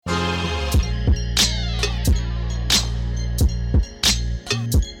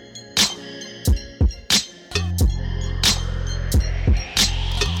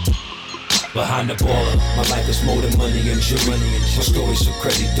behind the baller. My life is more than money and jewelry. My story's so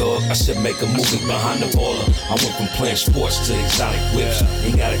crazy, dog. I said make a movie behind the baller. I went from playing sports to exotic whips.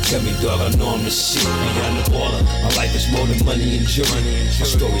 Ain't gotta tell me, dog. I know I'm the shit behind the baller. My life is more than money and jewelry. My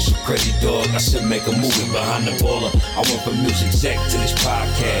story's so crazy, dog. I said make a movie behind the baller. I went from music exec to this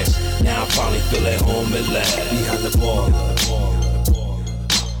podcast. Now I finally feel at home at last. Behind the baller.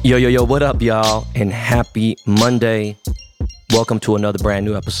 Yo, what up, y'all? And happy Monday. Welcome to another brand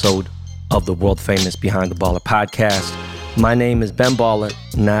new episode of the world famous Behind the Baller podcast. My name is Ben Baller,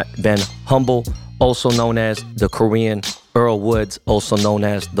 not Ben Humble, also known as the Korean Earl Woods, also known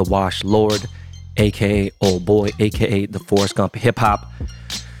as the Wash Lord, aka Old Boy, aka the Forrest Gump hip hop.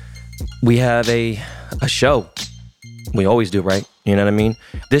 We have a show. We always do, right? You know what I mean?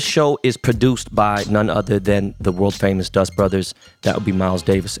 This show is produced by none other than the world famous Dust Brothers. That would be Miles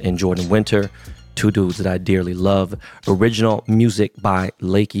Davis and Jordan Winter, two dudes that I dearly love. Original music by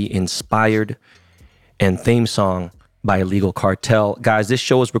Lakey Inspired and theme song by Illegal Cartel. Guys, this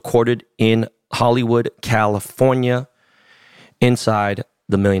show is recorded in Hollywood, California, inside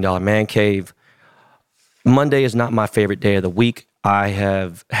the $1 Million Man Cave. Monday is not my favorite day of the week. I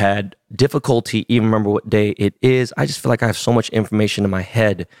have had difficulty even remember what day it is. I just feel like I have so much information in my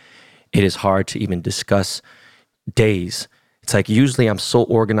head. It is hard to even discuss days. It's like usually I'm so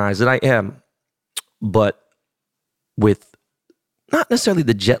organized that I am, but with not necessarily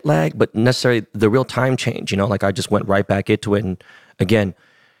the jet lag, but necessarily the real time change, you know, like I just went right back into it and again,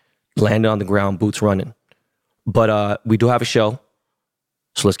 landed on the ground, boots running. But we do have a show,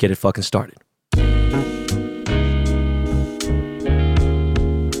 so let's get it fucking started.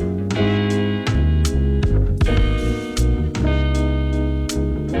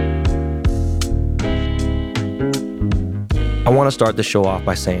 I want to start the show off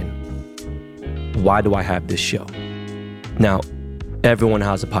by saying, why do I have this show? Now, everyone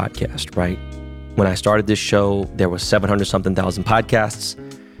has a podcast, right? When I started this show, there was 700-something thousand podcasts.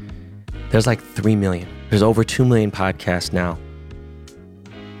 There's like 3 million. There's over 2 million podcasts now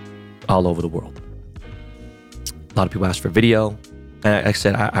all over the world. A lot of people ask for video. And like I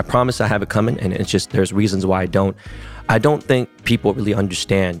said, I promise I have it coming, and it's just there's reasons why I don't. I don't think people really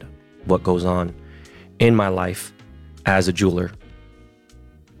understand what goes on in my life as a jeweler,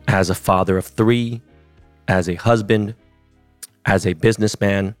 as a father of 3, as a husband, as a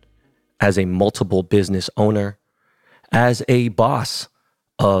businessman, as a multiple business owner, as a boss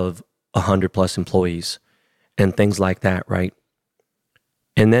of 100+ employees and things like that, right?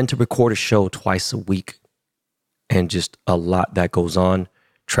 And then to record a show twice a week and just a lot that goes on,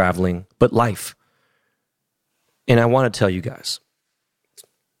 traveling, but life. And I want to tell you guys,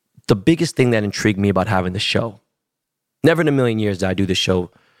 the biggest thing that intrigued me about having the show, never in a million years did I do this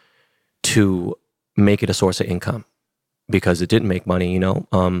show to make it a source of income, because it didn't make money, you know,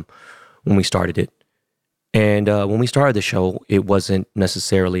 when we started it. And when we started the show, it wasn't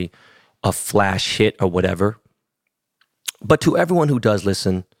necessarily a flash hit or whatever. But to everyone who does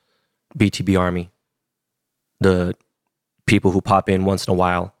listen, BTB Army, the people who pop in once in a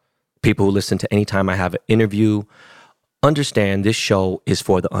while, people who listen to any time I have an interview, understand this show is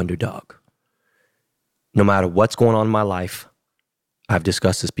for the underdog. No matter what's going on in my life, I've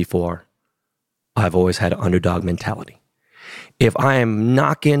discussed this before, I've always had an underdog mentality. If I am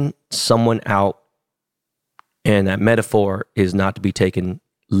knocking someone out, and that metaphor is not to be taken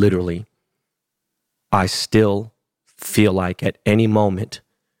literally, I still feel like at any moment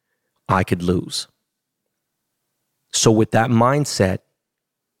I could lose. So with that mindset,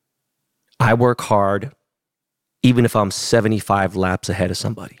 I work hard even if I'm 75 laps ahead of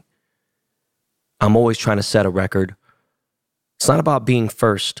somebody. I'm always trying to set a record. It's not about being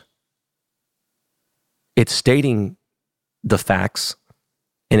first. It's stating the facts.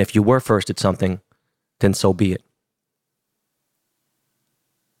 And if you were first at something, then so be it.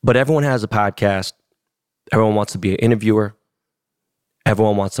 But everyone has a podcast. Everyone wants to be an interviewer.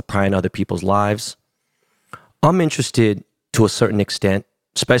 Everyone wants to pry in other people's lives. I'm interested to a certain extent,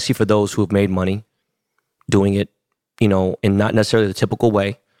 especially for those who have made money, doing it, you know, in not necessarily the typical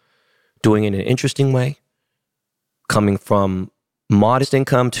way, doing it in an interesting way, coming from modest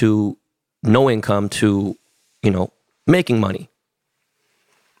income to no income to, you know, making money.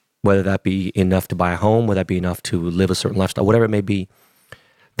 Whether that be enough to buy a home, whether that be enough to live a certain lifestyle, whatever it may be,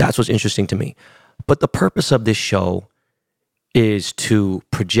 that's what's interesting to me. But the purpose of this show is to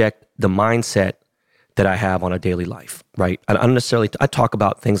project the mindset that I have on a daily life, right? I don't necessarily, I talk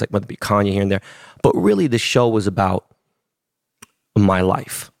about things like whether it be Kanye here and there, but really the show was about my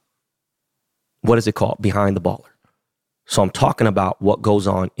life. What is it called? Behind the Baller. So I'm talking about what goes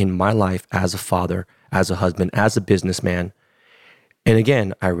on in my life as a father, as a husband, as a businessman, And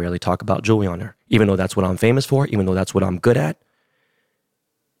again, I rarely talk about jewelry on there, even though that's what I'm famous for, even though that's what I'm good at.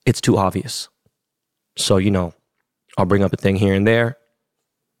 It's too obvious. So, I'll bring up a thing here and there.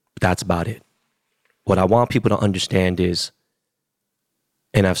 But that's about it. What I want people to understand is,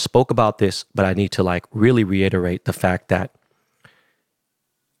 and I've spoke about this, but I need to really reiterate the fact that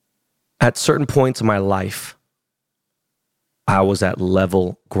at certain points in my life, I was at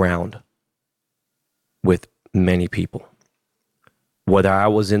level ground with many people. Whether I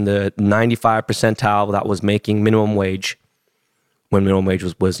was in the 95 percentile that was making minimum wage, when minimum wage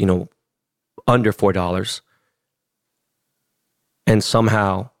was under $4, and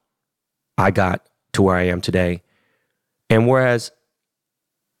somehow I got to where I am today. And whereas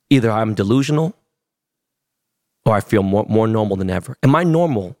either I'm delusional or I feel more normal than ever. And my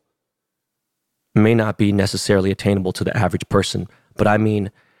normal may not be necessarily attainable to the average person, but I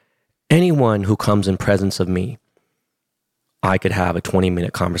mean, anyone who comes in presence of me, I could have a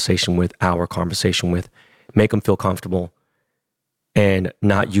 20-minute conversation with, hour conversation with, make them feel comfortable, and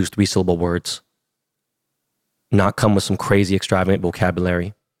not use 3-syllable words, not come with some crazy extravagant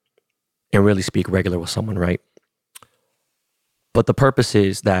vocabulary, and really speak regular with someone, right? But the purpose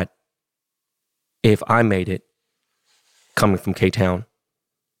is that if I made it coming from K-Town,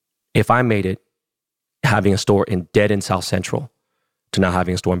 if I made it having a store in dead in South Central to now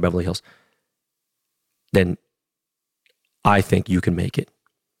having a store in Beverly Hills, then I think you can make it.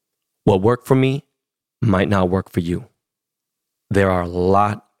 What worked for me might not work for you. There are a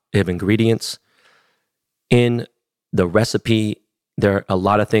lot of ingredients in the recipe. There are a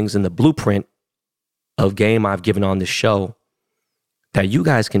lot of things in the blueprint of game I've given on this show that you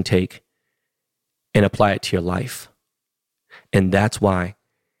guys can take and apply it to your life. And that's why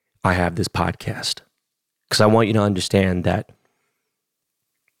I have this podcast. Because I want you to understand that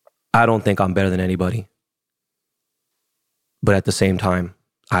I don't think I'm better than anybody. But at the same time,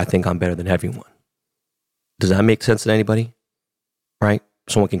 I think I'm better than everyone. Does that make sense to anybody? Right?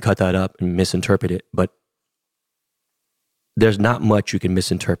 Someone can cut that up and misinterpret it, but there's not much you can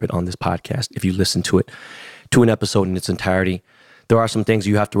misinterpret on this podcast if you listen to it, to an episode in its entirety. There are some things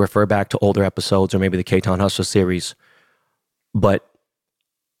you have to refer back to older episodes or maybe the K-Town Hustler series. But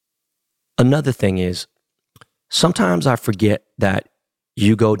another thing is, sometimes I forget that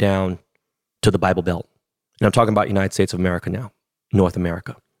you go down to the Bible Belt. And I'm talking about United States of America now, North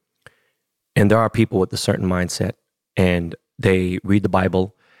America. And there are people with a certain mindset, and they read the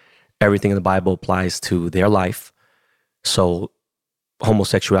Bible. Everything in the Bible applies to their life. So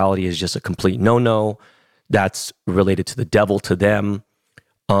homosexuality is just a complete no-no. That's related to the devil to them.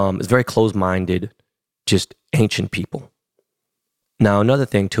 It's very closed-minded, just ancient people. Now, another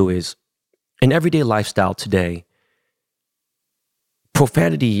thing too is, in everyday lifestyle today,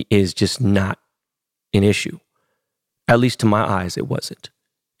 profanity is just not an issue. At least to my eyes, it wasn't.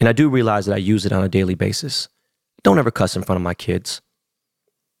 And I do realize that I use it on a daily basis. Don't ever cuss in front of my kids.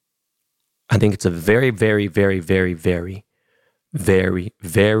 I think it's a very, very, very, very, very, very,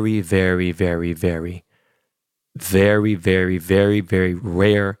 very, very, very, very, very, very, very, very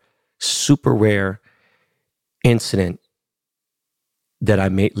rare, super rare incident that I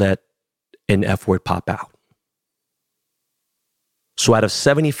may let an F word pop out. So out of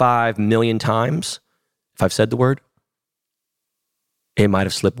 75 million times, if I've said the word, it might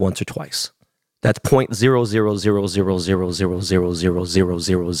have slipped once or twice. That's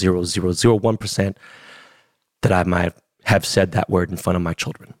 0.000000000000001% that I might have said that word in front of my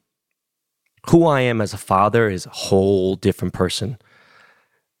children. Who I am as a father is a whole different person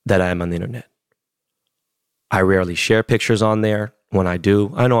that I am on the internet. I rarely share pictures on there. When I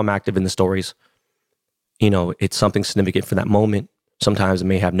do, I know I'm active in the stories. It's something significant for that moment. Sometimes it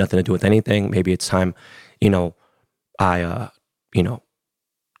may have nothing to do with anything. Maybe it's time, I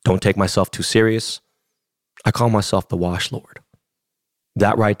don't take myself too serious. I call myself the Wash Lord.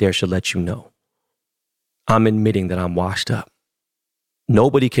 That right there should let you know. I'm admitting that I'm washed up.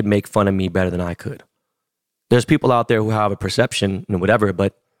 Nobody could make fun of me better than I could. There's people out there who have a perception and whatever,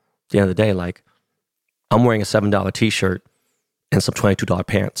 but at the end of the day, I'm wearing a $7 t-shirt and some $22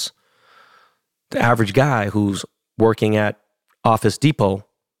 pants. The average guy who's working at Office Depot,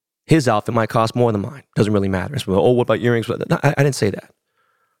 his outfit might cost more than mine. Doesn't really matter. It's, what about earrings? No, I didn't say that.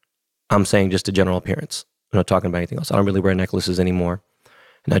 I'm saying just a general appearance. I'm not talking about anything else. I don't really wear necklaces anymore.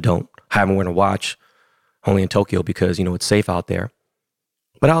 And I haven't worn a watch, only in Tokyo because, it's safe out there.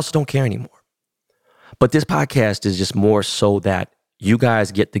 But I also don't care anymore. But this podcast is just more so that you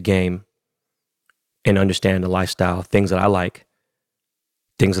guys get the game and understand the lifestyle, things that I like,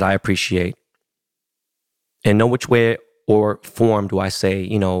 things that I appreciate, and know which way or form do I say,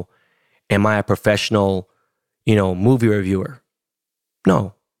 am I a professional, movie reviewer?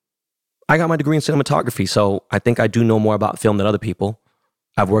 No. I got my degree in cinematography, so I think I do know more about film than other people.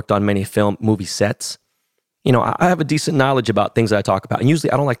 I've worked on many movie sets. You know, I have a decent knowledge about things that I talk about. And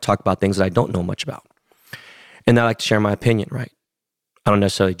usually I don't like to talk about things that I don't know much about. And I like to share my opinion, right? I don't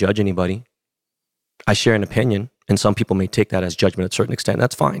necessarily judge anybody. I share an opinion, and some people may take that as judgment at a certain extent.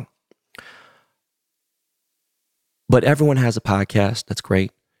 That's fine. But everyone has a podcast. That's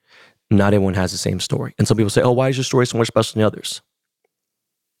great. Not everyone has the same story. And some people say, oh, why is your story so much special than others?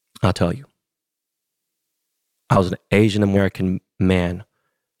 I'll tell you. I was an Asian American man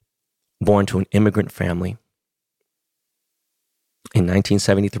born to an immigrant family in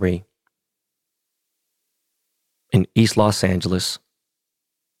 1973 in East Los Angeles,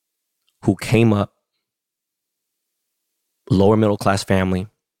 who came up lower middle class family.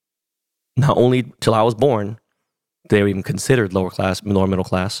 Not only till I was born, they were even considered lower middle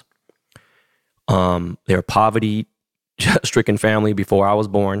class. They were poverty-stricken family before I was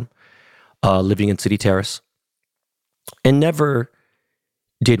born, living in City Terrace. And never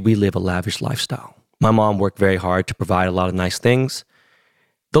did we live a lavish lifestyle. My mom worked very hard to provide a lot of nice things.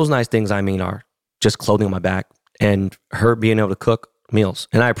 Those nice things, I mean, are just clothing on my back and her being able to cook meals.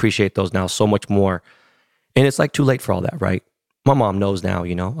 And I appreciate those now so much more. And it's like too late for all that, right? My mom knows now,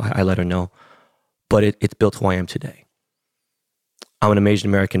 you know, I let her know. But it's built who I am today. I'm an Asian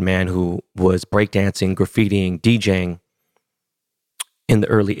American man who was breakdancing, graffitiing, DJing in the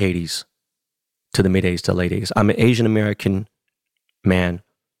early 80s to the mid 80s to late 80s. I'm an Asian American man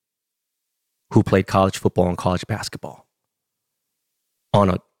who played college football and college basketball on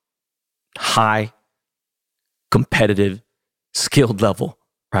a high, competitive, skilled level,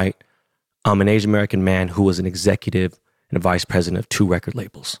 right? I'm an Asian American man who was an executive and a vice president of 2 record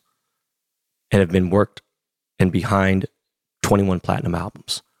labels and have been worked and behind 21 platinum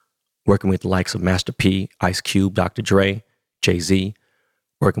albums, working with the likes of Master P, Ice Cube, Dr. Dre, Jay-Z,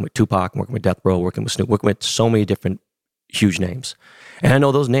 working with Tupac, working with Death Row, working with Snoop, working with so many different huge names. And I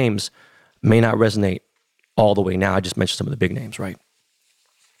know those names may not resonate all the way now. I just mentioned some of the big names, right?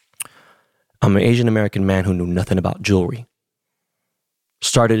 I'm an Asian American man who knew nothing about jewelry.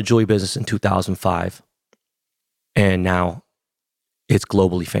 Started a jewelry business in 2005, and now it's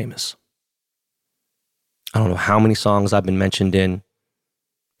globally famous. I don't know how many songs I've been mentioned in,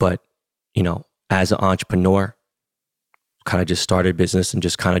 but, you know, as an entrepreneur, kind of just started business and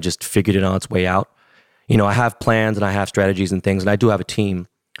just kind of just figured it on its way out. You know, I have plans and I have strategies and things, and I do have a team.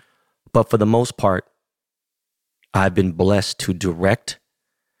 But for the most part, I've been blessed to direct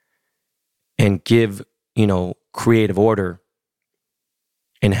and give, you know, creative order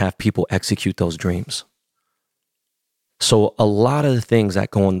and have people execute those dreams. So a lot of the things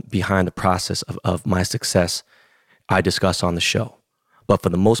that go on behind the process of my success, I discuss on the show. But for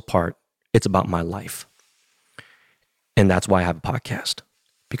the most part, it's about my life. And that's why I have a podcast.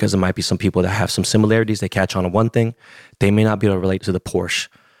 Because there might be some people that have some similarities. They catch on to one thing. They may not be able to relate to the Porsche.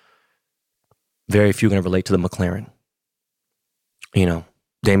 Very few are going to relate to the McLaren. You know,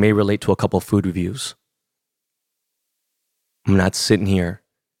 they may relate to a couple of food reviews. I'm not sitting here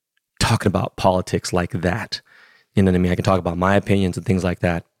talking about politics like that. You know what I mean? I can talk about my opinions and things like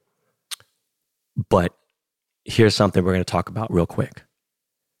that. But here's something we're going to talk about real quick.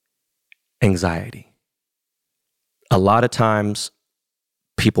 Anxiety. A lot of times,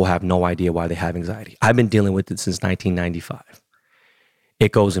 people have no idea why they have anxiety. I've been dealing with it since 1995.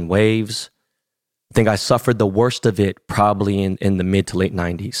 It goes in waves. I think I suffered the worst of it probably in the mid to late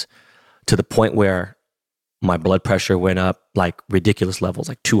 90s, to the point where my blood pressure went up like ridiculous levels,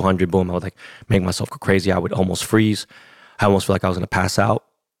 like 200, boom. I would like make myself go crazy. I would almost freeze. I almost feel like I was going to pass out.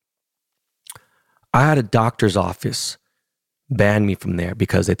 I had a doctor's office ban me from there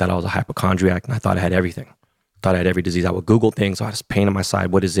because they thought I was a hypochondriac and I thought I had everything. Thought I had every disease. I would Google things. I had this pain on my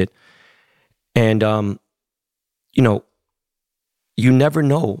side. What is it? And, you know, you never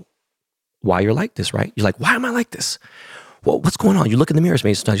know why you're like this, right? You're like, why am I like this? Well, what's going on? You look in the mirror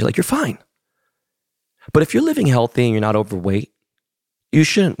sometimes, you're like, you're fine. But if you're living healthy and you're not overweight, you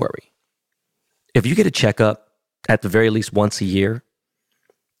shouldn't worry. If you get a checkup at the very least once a year,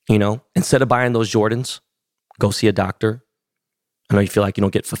 you know, instead of buying those Jordans, go see a doctor. I know you feel like you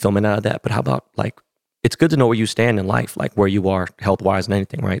don't get fulfillment out of that, but how about like, it's good to know where you stand in life, like where you are health-wise and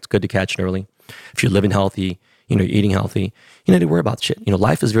anything, right? It's good to catch it early. If you're living healthy, you know, you're eating healthy, you need to worry about shit. You know,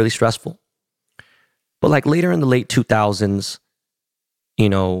 life is really stressful. But like later in the late 2000s, you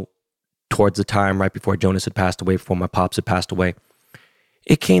know, towards the time right before Jonas had passed away, before my pops had passed away,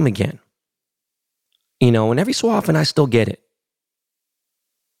 it came again. You know, and every so often I still get it.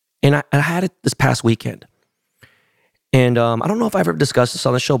 And I had it this past weekend. And I don't know if I've ever discussed this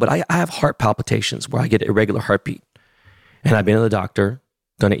on the show, but I have heart palpitations where I get irregular heartbeat. And I've been to the doctor,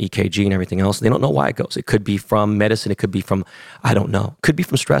 done an EKG and everything else. They don't know why it goes. It could be from medicine. It could be from, I don't know. Could be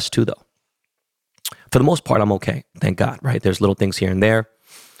from stress too, though. For the most part, I'm okay. Thank God, right? There's little things here and there.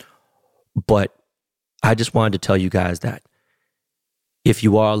 But I just wanted to tell you guys that if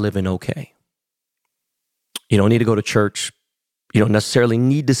you are living okay, you don't need to go to church. You don't necessarily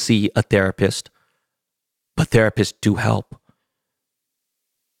need to see a therapist, but therapists do help.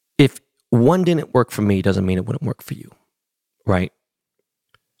 If one didn't work for me, doesn't mean it wouldn't work for you, right?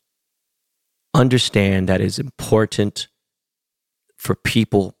 Understand that it's important for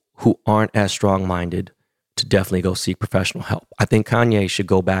people who aren't as strong-minded to definitely go seek professional help. I think Kanye should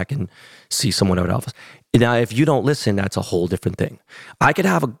go back and see someone at office. Now, if you don't listen, that's a whole different thing. I could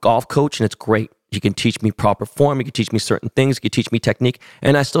have a golf coach and it's great. You can teach me proper form. You can teach me certain things. You can teach me technique.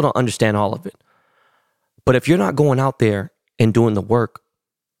 And I still don't understand all of it. But if you're not going out there and doing the work,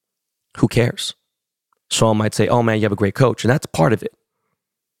 who cares? Someone might say, oh man, you have a great coach. And that's part of it.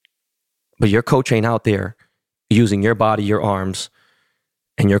 But your coach ain't out there using your body, your arms,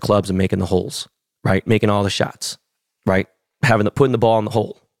 and your clubs and making the holes, right? Making all the shots, right? Putting the ball in the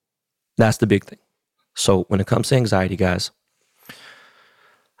hole. That's the big thing. So when it comes to anxiety, guys,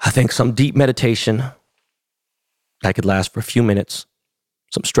 I think some deep meditation that could last for a few minutes,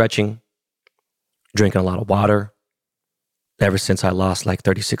 some stretching, drinking a lot of water. Ever since I lost like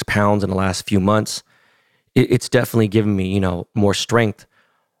 36 pounds in the last few months, it's definitely given me, more strength.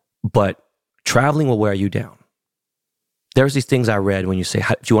 But traveling will wear you down. There's these things I read when you say,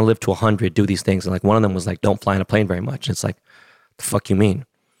 if you want to live to 100, do these things. And like one of them was like, don't fly in a plane very much. And it's like, the fuck you mean?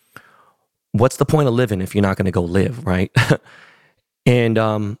 What's the point of living if you're not going to go live, right? And,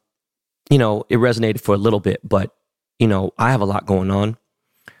 it resonated for a little bit, but, I have a lot going on.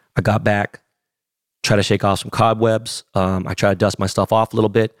 I got back, try to shake off some cobwebs. I try to dust my stuff off a little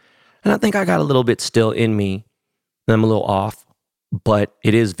bit. And I think I got a little bit still in me. And I'm a little off, but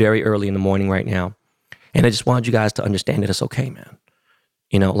it is very early in the morning right now. And I just wanted you guys to understand that it's okay, man.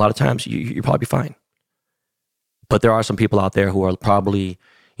 A lot of times you'll probably be fine. But there are some people out there who are probably,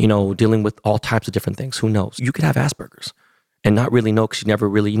 dealing with all types of different things. Who knows? You could have Asperger's and not really know because you never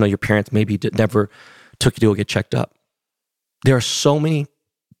really, your parents maybe never took you to go get checked up. There are so many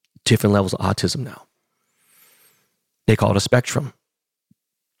different levels of autism now. They call it a spectrum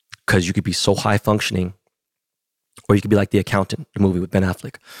because you could be so high functioning, or you could be like The Accountant, the movie with Ben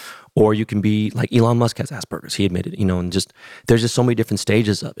Affleck, or you can be like Elon Musk has Asperger's. He admitted, and there's just so many different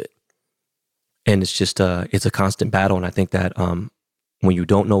stages of it. And it's just, it's a constant battle. And I think that when you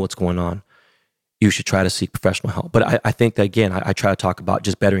don't know what's going on, you should try to seek professional help. But I think that, again, I try to talk about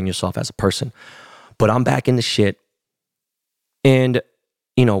just bettering yourself as a person. But I'm back in the shit and,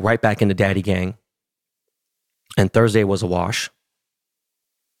 right back into daddy gang. And Thursday was a wash,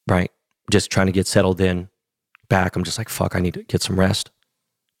 right? Just trying to get settled in back. I'm just like, fuck, I need to get some rest.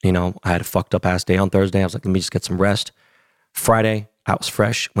 I had a fucked up ass day on Thursday. I was like, let me just get some rest. Friday, I was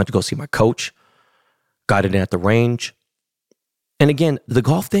fresh. Went to go see my coach. Got it in at the range. And again, the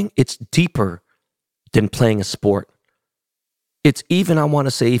golf thing, it's deeper than playing a sport. It's even, I want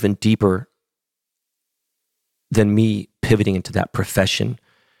to say, even deeper than me pivoting into that profession.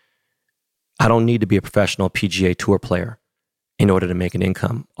 I don't need to be a professional PGA Tour player in order to make an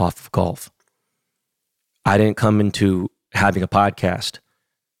income off of golf. I didn't come into having a podcast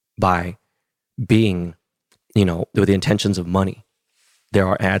by being, with the intentions of money. There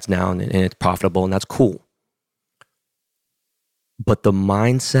are ads now and it's profitable and that's cool. But the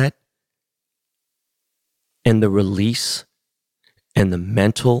mindset and the release and the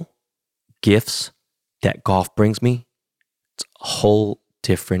mental gifts that golf brings me, it's a whole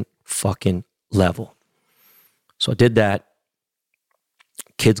different fucking level. So I did that.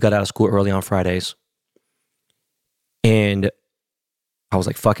 Kids got out of school early on Fridays. And I was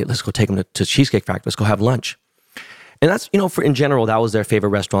like, fuck it, let's go take them to Cheesecake Factory. Let's go have lunch. And that's, in general, that was their favorite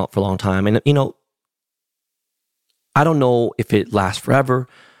restaurant for a long time. And, I don't know if it lasts forever,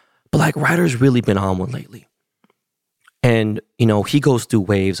 but like Ryder's really been on one lately. And, he goes through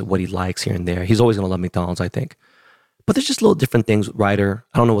waves of what he likes here and there. He's always going to love McDonald's, I think. But there's just little different things with Ryder.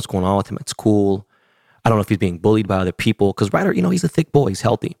 I don't know what's going on with him at school. I don't know if he's being bullied by other people. Because Ryder, he's a thick boy. He's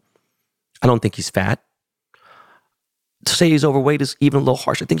healthy. I don't think he's fat. To say he's overweight is even a little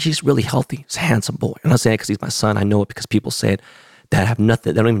harsh. I think he's really healthy. He's a handsome boy. I'm not saying it because he's my son. I know it because people say it that have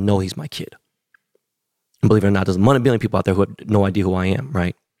nothing. They don't even know he's my kid. And believe it or not, there's 1 billion people out there who have no idea who I am,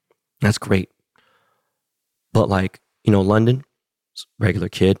 right? That's great. But like, London, regular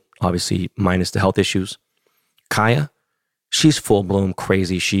kid, obviously minus the health issues. Kaya, she's full-blown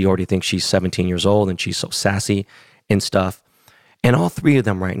crazy. She already thinks she's 17 years old and she's so sassy and stuff. And all three of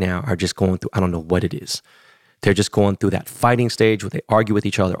them right now are just going through, I don't know what it is. they're just going through that fighting stage where they argue with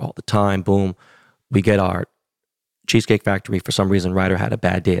each other all the time. Boom. We get our Cheesecake Factory. For some reason, Ryder had a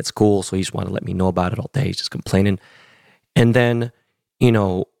bad day at school, so he just wanted to let me know about it all day. He's just complaining. And then,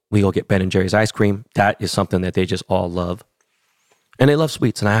 we go get Ben and Jerry's ice cream. That is something that they just all love. And they love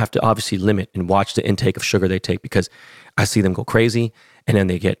sweets, and I have to obviously limit and watch the intake of sugar they take because I see them go crazy, and then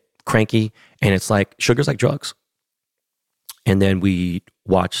they get cranky, and it's like, sugar's like drugs. And then we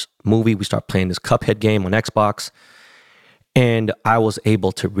watch movie. We start playing this Cuphead game on Xbox. And I was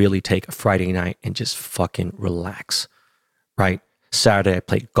able to really take a Friday night and just fucking relax, right? Saturday, I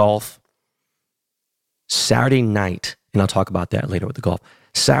played golf. Saturday night, and I'll talk about that later with the golf.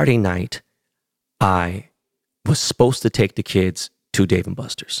 Saturday night, I was supposed to take the kids to Dave &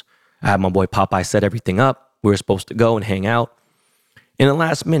 Buster's. I had my boy Popeye set everything up. We were supposed to go and hang out. In the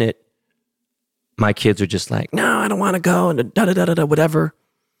last minute, my kids are just like, no, I don't want to go, and da-da-da-da-da, whatever.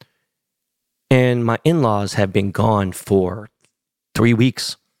 And my in-laws have been gone for 3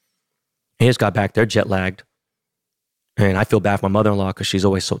 weeks. They just got back. They're jet lagged. And I feel bad for my mother-in-law because she's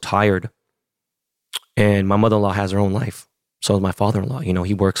always so tired. And my mother-in-law has her own life. So does my father-in-law.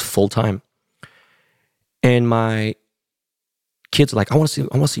 He works full time. And my kids are like, I want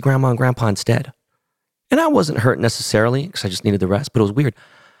to see grandma and grandpa instead. And I wasn't hurt necessarily because I just needed the rest. But it was weird.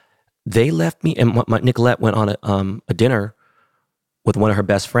 They left me, and my Nicolette went on a dinner with one of her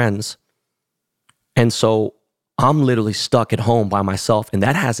best friends. And so I'm literally stuck at home by myself, and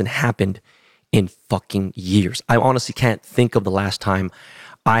that hasn't happened in fucking years. I honestly can't think of the last time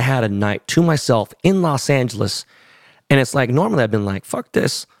I had a night to myself in Los Angeles. And it's like, normally I've been like, fuck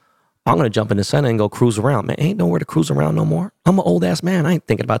this. I'm going to jump in the center and go cruise around. Man, ain't nowhere to cruise around no more. I'm an old ass man. I ain't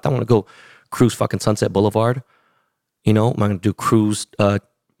thinking about that. I want to go cruise fucking Sunset Boulevard. I'm going to do cruise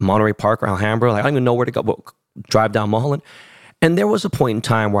Monterey Park or Alhambra. Like, I don't even know where to go. Drive down Mulholland. And there was a point in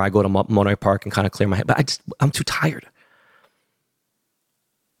time where I go to Monterey Park and kind of clear my head, but I'm too tired.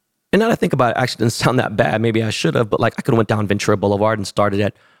 And now that I think about it, it actually didn't sound that bad. Maybe I should have, but like I could have went down Ventura Boulevard and started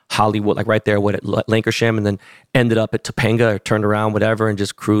at Hollywood, like right there at Lankershim, and then ended up at Topanga or turned around, whatever, and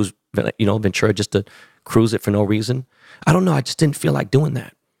just cruise, Ventura just to cruise it for no reason. I don't know. I just didn't feel like doing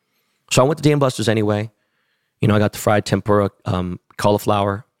that. So I went to Dave & Buster's anyway. I got the fried tempura,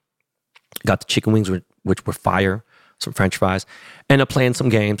 cauliflower, got the chicken wings, which were fire, some French fries, ended up playing some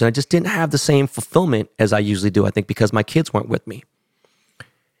games. And I just didn't have the same fulfillment as I usually do, I think, because my kids weren't with me.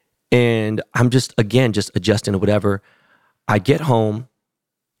 And I'm just adjusting to whatever. I get home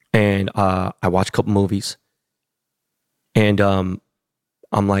and I watch a couple movies. And I'm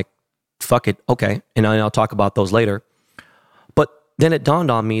like, fuck it, okay. And I'll talk about those later. But then it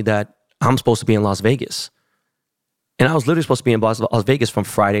dawned on me that I'm supposed to be in Las Vegas. And I was literally supposed to be in Las Vegas from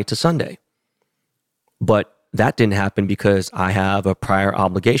Friday to Sunday. But that didn't happen because I have a prior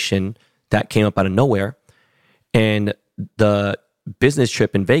obligation that came up out of nowhere. And the business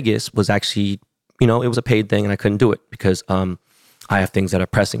trip in Vegas was actually, it was a paid thing and I couldn't do it because I have things that are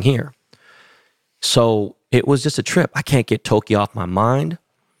pressing here. So it was just a trip. I can't get Tokyo off my mind.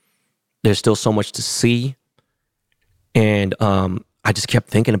 There's still so much to see. And I just kept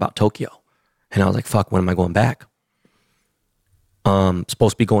thinking about Tokyo. And I was like, fuck, when am I going back?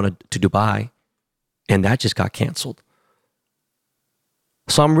 Supposed to be going to Dubai. And that just got canceled.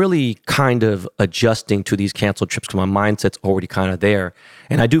 So I'm really kind of adjusting to these canceled trips because my mindset's already kind of there.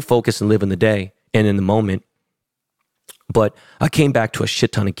 And I do focus and live in the day and in the moment. But I came back to a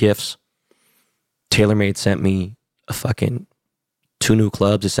shit ton of gifts. TaylorMade sent me a fucking 2 new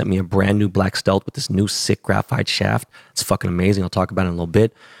clubs. They sent me a brand new black Stealth with this new sick graphite shaft. It's fucking amazing. I'll talk about it in a little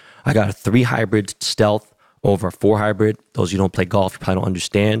bit. I got a 3 hybrid Stealth over a 4 hybrid. Those of you who don't play golf, you probably don't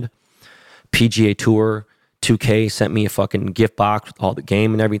understand. PGA Tour 2K sent me a fucking gift box with all the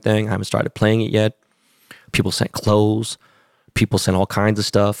game and everything. I haven't started playing it yet. People sent clothes. People sent all kinds of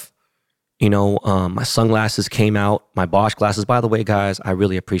stuff. My sunglasses came out. My Bosch glasses. By the way, guys, I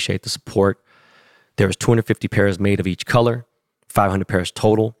really appreciate the support. There was 250 pairs made of each color, 500 pairs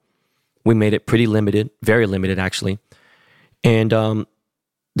total. We made it pretty limited, very limited actually. And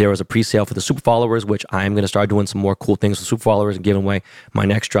there was a pre-sale for the super followers, which I am going to start doing some more cool things with super followers and giving away my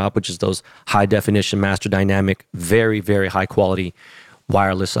next drop, which is those high definition Master Dynamic, very, very high quality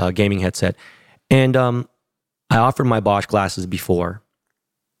wireless gaming headset. And I offered my Bosch glasses before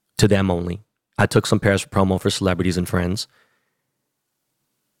to them only. I took some pairs for promo for celebrities and friends.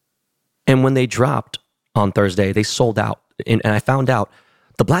 And when they dropped on Thursday, they sold out. And I found out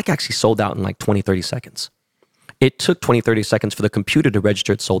the black actually sold out in like 20, 30 seconds. It took 20, 30 seconds for the computer to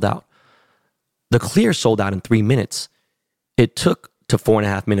register it sold out. The clear sold out in 3 minutes. It took to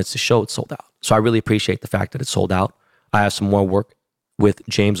 4.5 minutes to show it sold out. So I really appreciate the fact that it sold out. I have some more work with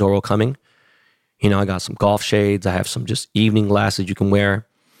James Oro coming. You know, I got some golf shades. I have some just evening glasses you can wear,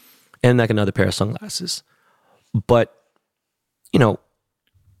 and like another pair of sunglasses. But, you know,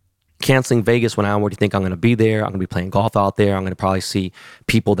 canceling Vegas when I already think I'm going to be there. I'm going to be playing golf out there. I'm going to probably see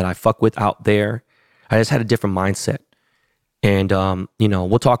people that I fuck with out there. I just had a different mindset. And, you know,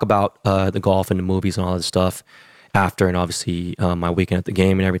 we'll talk about the golf and the movies and all this stuff after, and obviously my weekend at the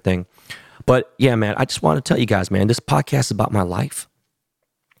game and everything. But yeah, man, I just want to tell you guys, man, this podcast is about my life.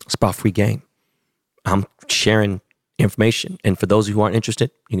 It's about free game. I'm sharing information. And for those of you who aren't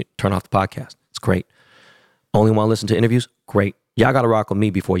interested, you can turn off the podcast. It's great. Only want to listen to interviews? Great. Y'all got to rock with me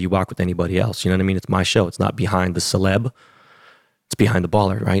before you rock with anybody else. You know what I mean? It's my show. It's not behind the celeb. It's behind the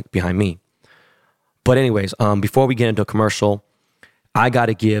baller, right? Behind me. But anyways, before we get into a commercial, I got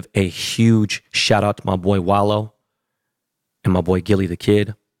to give a huge shout out to my boy Wallow and my boy Gilly the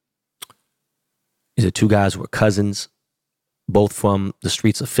Kid. These are two guys who are cousins, both from the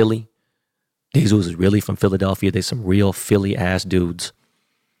streets of Philly. These dudes are really from Philadelphia. They're some real Philly ass dudes.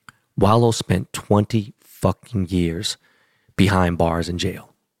 Wallow spent 20 fucking years behind bars in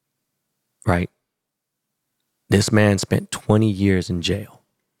jail, right? This man spent 20 years in jail,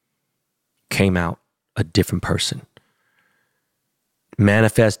 came out a different person.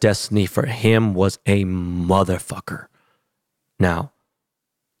 Manifest Destiny for him was a motherfucker. Now,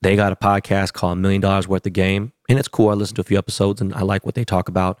 they got a podcast called $1 Million Worth of Game, and it's cool. I listened to a few episodes, and I like what they talk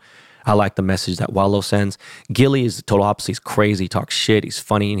about. I like the message that Wallow sends. Gilly is the total opposite. He's crazy, he talks shit, he's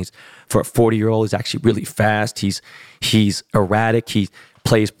funny, and he's, for a 40-year-old, he's actually really fast. He's erratic. He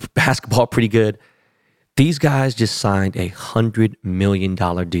plays basketball pretty good. These guys just signed a $100 million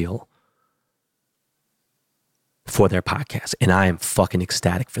deal for their podcast, and I am fucking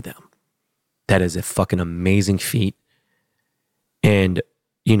ecstatic for them. That is a fucking amazing feat. And,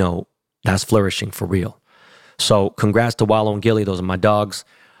 you know, that's flourishing for real. So congrats to Wallow and Gilly. Those are my dogs.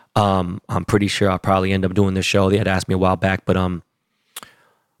 I'm pretty sure I'll probably end up doing this show. They had asked me a while back, but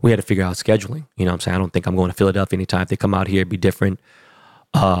we had to figure out scheduling. You know what I'm saying? I don't think I'm going to Philadelphia anytime. If they come out here, it'd be different.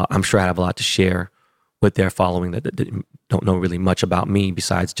 I'm sure I have a lot to share with their following that don't know really much about me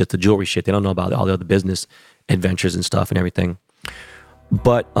besides just the jewelry shit. They don't know about all the other business adventures and stuff and everything.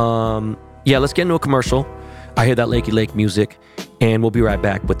 But yeah, let's get into a commercial. I hear that Lakey Lake music, and we'll be right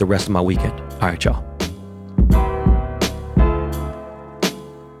back with the rest of my weekend. All right, y'all.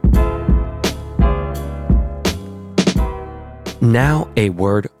 Now, a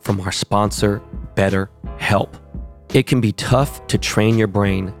word from our sponsor, BetterHelp. It can be tough to train your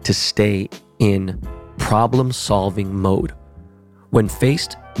brain to stay in problem-solving mode when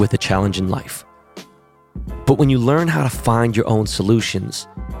faced with a challenge in life. But when you learn how to find your own solutions,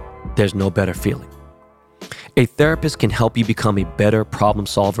 there's no better feeling. A therapist can help you become a better problem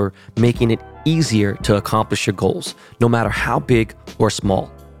solver, making it easier to accomplish your goals, no matter how big or small.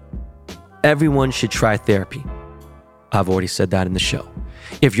 Everyone should try therapy. I've already said that in the show.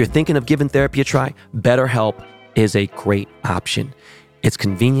 If you're thinking of giving therapy a try, BetterHelp is a great option. It's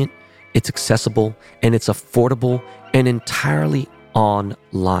convenient, it's accessible, and it's affordable and entirely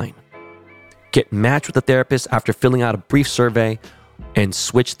online. Get matched with a therapist after filling out a brief survey and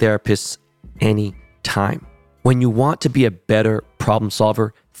switch therapists anytime. When you want to be a better problem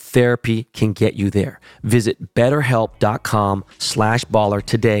solver, therapy can get you there. Visit betterhelp.com/baller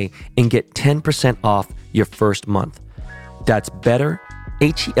today and get 10% off your first month. That's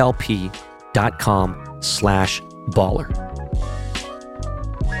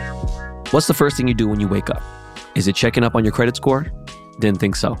betterhelp.com/baller. What's the first thing you do when you wake up? Is it checking up on your credit score? Didn't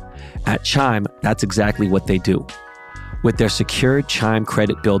think so. At Chime, that's exactly what they do. With their secured Chime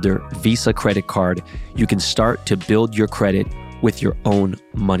Credit Builder Visa credit card, you can start to build your credit with your own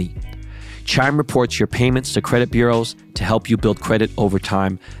money. Chime reports your payments to credit bureaus to help you build credit over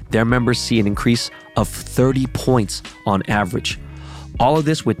time. Their members see an increase of 30 points on average. All of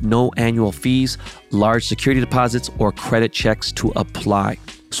this with no annual fees, large security deposits, or credit checks to apply.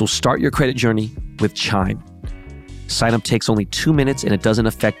 So start your credit journey with Chime. Sign up takes only 2 minutes and it doesn't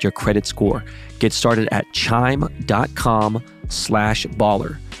affect your credit score. Get started at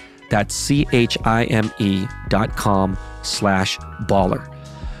chime.com/baller. That's CHIME.com/baller.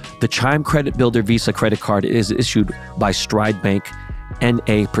 The Chime Credit Builder Visa credit card is issued by Stride Bank,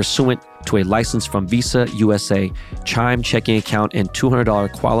 N.A., pursuant to a license from Visa USA. Chime checking account and $200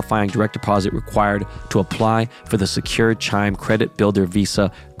 qualifying direct deposit required to apply for the secured Chime Credit Builder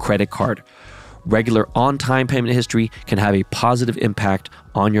Visa credit card. Regular on-time payment history can have a positive impact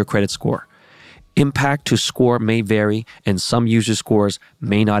on your credit score. Impact to score may vary, and some user scores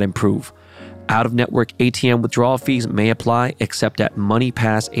may not improve. Out-of-network ATM withdrawal fees may apply except at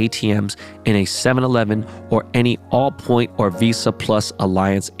MoneyPass ATMs in a 7-Eleven or any Allpoint or Visa Plus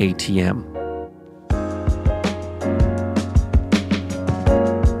Alliance ATM.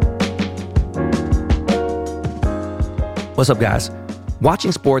 What's up, guys?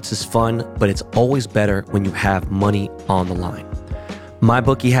 Watching sports is fun, but it's always better when you have money on the line.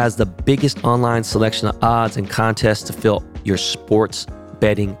 MyBookie has the biggest online selection of odds and contests to fill your sports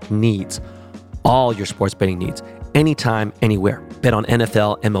betting needs. All your sports betting needs, anytime, anywhere. Bet on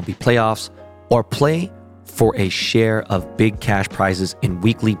NFL, MLB playoffs, or play for a share of big cash prizes in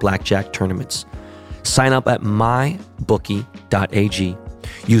weekly blackjack tournaments. Sign up at mybookie.ag.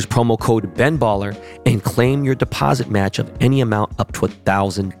 Use promo code BENBALLER and claim your deposit match of any amount up to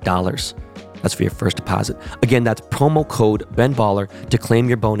 $1,000. That's for your first deposit. Again, that's promo code BENBALLER to claim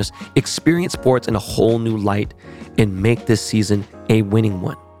your bonus. Experience sports in a whole new light and make this season a winning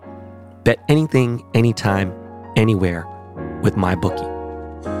one. Bet anything, anytime, anywhere with MyBookie.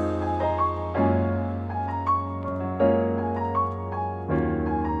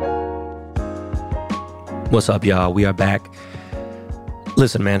 What's up, y'all? We are back.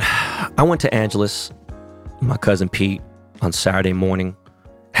 Listen, man, I went to Angeles, my cousin Pete, on Saturday morning.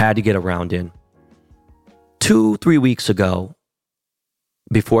 Had to get around in. 2-3 weeks ago,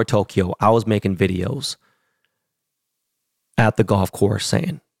 before Tokyo, I was making videos at the golf course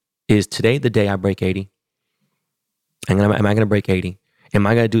saying, is today the day I break 80? Am I going to break 80? Am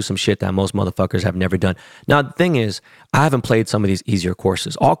I going to do some shit that most motherfuckers have never done? Now, the thing is, I haven't played some of these easier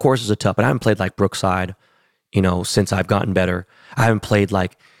courses. All courses are tough, but I haven't played like Brookside, since I've gotten better. I haven't played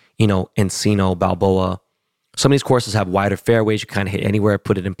like, Encino, Balboa. Some of these courses have wider fairways. You kind of hit anywhere,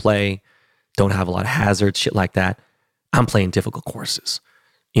 put it in play. Don't have a lot of hazards, shit like that. I'm playing difficult courses.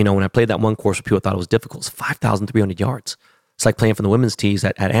 When I played that one course where people thought it was difficult, it's 5,300 yards. It's like playing from the women's tees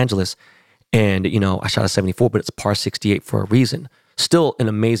at Angeles. And, I shot a 74, but it's par 68 for a reason. Still an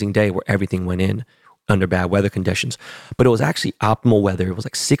amazing day where everything went in under bad weather conditions. But it was actually optimal weather. It was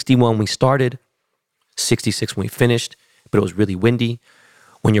like 61 when we started, 66 when we finished, but it was really windy.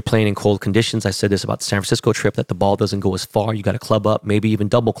 When you're playing in cold conditions, I said this about the San Francisco trip, that the ball doesn't go as far. You got to club up, maybe even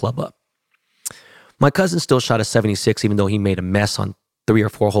double club up. My cousin still shot a 76, even though he made a mess on 3 or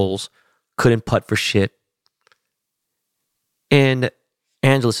 4 holes. Couldn't putt for shit. And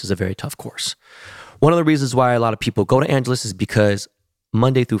Angeles is a very tough course. One of the reasons why a lot of people go to Angeles is because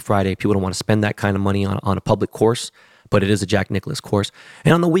Monday through Friday, people don't want to spend that kind of money on a public course, but it is a Jack Nicklaus course.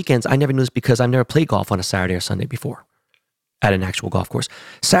 And on the weekends, I never knew this because I've never played golf on a Saturday or Sunday before at an actual golf course.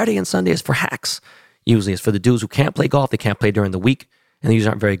 Saturday and Sunday is for hacks. Usually it's for the dudes who can't play golf. They can't play during the week, and they usually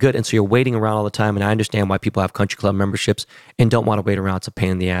aren't very good. And so you're waiting around all the time, and I understand why people have country club memberships and don't want to wait around. It's a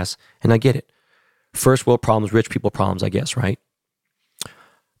pain in the ass, and I get it. First world problems, rich people problems, I guess, right?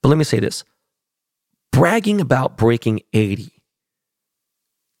 But let me say this. Bragging about breaking 80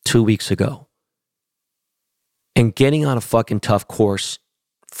 2 weeks ago and getting on a fucking tough course,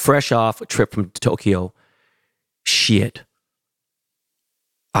 fresh off a trip from Tokyo, shit.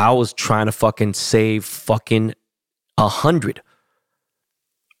 I was trying to fucking save fucking 100,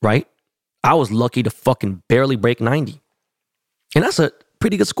 right? I was lucky to fucking barely break 90. And that's a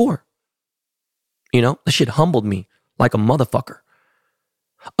pretty good score. That shit humbled me like a motherfucker.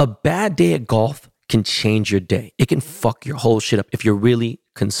 A bad day at golf can change your day. It can fuck your whole shit up if you're really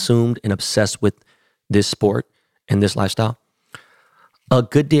consumed and obsessed with this sport and this lifestyle. A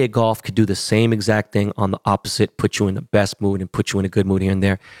good day at golf could do the same exact thing on the opposite, put you in the best mood and put you in a good mood here and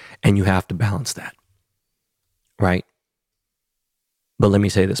there, and you have to balance that, right? But let me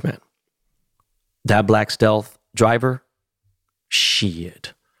say this, man. That black stealth driver,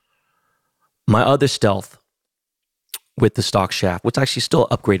 shit. My other stealth with the stock shaft, which actually still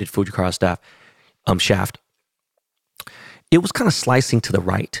upgraded Fujikara shaft, it was kind of slicing to the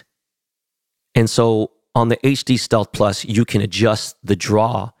right. And so on the HD Stealth Plus, you can adjust the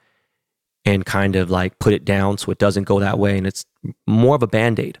draw and kind of like put it down so it doesn't go that way. And it's more of a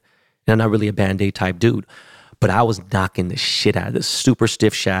Band-Aid. And I'm not really a Band-Aid type dude, but I was knocking the shit out of this super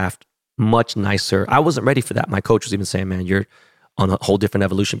stiff shaft, much nicer. I wasn't ready for that. My coach was even saying, man, you're on a whole different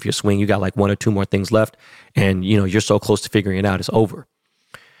evolution for your swing. You got like 1 or 2 more things left. And you're so close to figuring it out, it's over.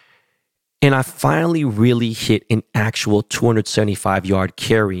 And I finally really hit an actual 275-yard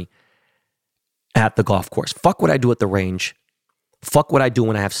carry at the golf course. Fuck what I do at the range. Fuck what I do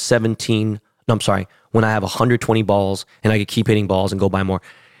when I have when I have 120 balls and I can keep hitting balls and go by more.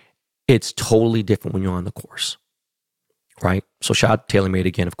 It's totally different when you're on the course, right? So shout out to TaylorMade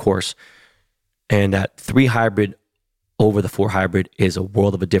again, of course. And that 3 hybrid over the 4 hybrid is a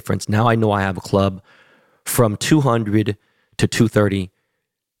world of a difference. Now I know I have a club from 200 to 230,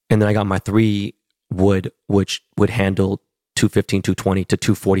 and then I got my 3 wood, which would handle 215, 220 to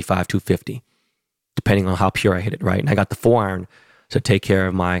 245, 250, depending on how pure I hit it, right? And I got the 4 iron to take care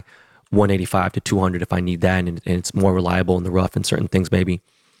of my 185 to 200 if I need that, and it's more reliable in the rough and certain things maybe.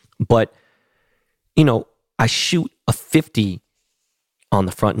 But, I shoot a 50 on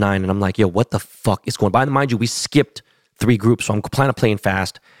the front nine, and I'm like, yo, what the fuck is going on? Mind you, we skipped 3 groups, so I'm planning on playing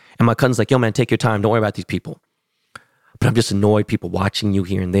fast. And my cousin's like, yo, man, take your time. Don't worry about these people. But I'm just annoyed, people watching you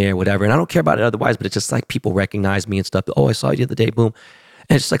here and there, whatever. And I don't care about it otherwise, but it's just like people recognize me and stuff. Oh, I saw you the other day, boom.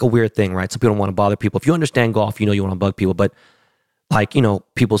 And it's just like a weird thing, right? Some people don't want to bother people. If you understand golf, you know you want to bug people. But like, you know,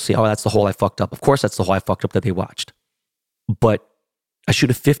 people say, oh, that's the hole I fucked up. Of course, that's the hole I fucked up that they watched. But I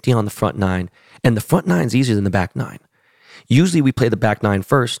shoot a 50 on the front nine, and the front nine's easier than the back nine. Usually we play the back nine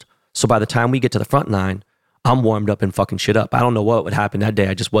first. So by the time we get to the front nine, I'm warmed up and fucking shit up. I don't know what would happen that day.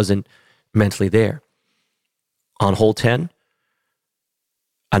 I just wasn't mentally there. On hole 10,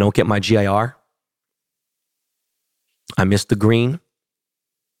 I don't get my GIR. I missed the green.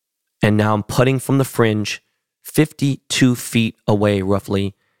 And now I'm putting from the fringe 52 feet away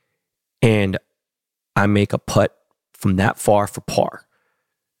roughly. And I make a putt from that far for par.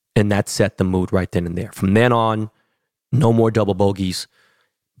 And that set the mood right then and there. From then on, no more double bogeys,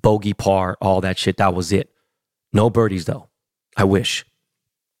 bogey par, all that shit. That was it. No birdies though. I wish.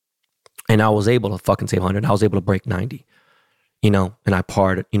 And I was able to fucking save 100. I was able to break 90, you know, and I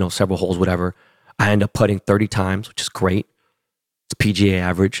parred, you know, several holes, whatever. I end up putting 30 times, which is great. It's PGA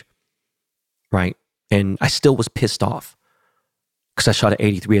average, right? And I still was pissed off because I shot at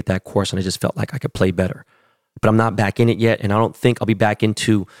 83 at that course and I just felt like I could play better. But I'm not back in it yet. And I don't think I'll be back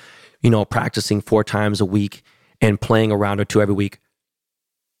into, you know, practicing 4 times a week and playing a round or 2 every week,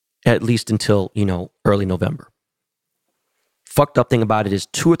 at least until, you know, early November. Fucked up thing about it is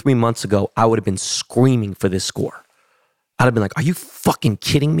 2 or 3 months ago, I would have been screaming for this score. I'd have been like, are you fucking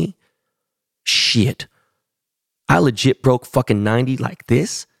kidding me? Shit. I legit broke fucking 90 like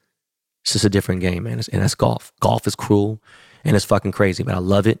this. It's just a different game, man. And that's golf. Golf is cruel and it's fucking crazy, but I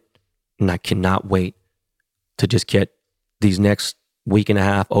love it. And I cannot wait to just get these next week and a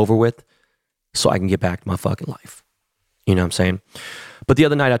half over with so I can get back to my fucking life. You know what I'm saying? But the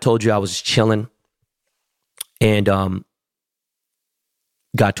other night I told you I was chilling and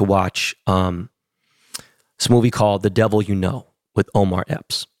got to watch this movie called The Devil You Know with Omar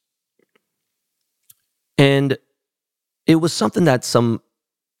Epps. And it was something that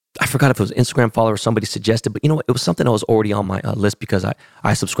I forgot if it was an Instagram follower or somebody suggested, but you know what? It was something that was already on my list because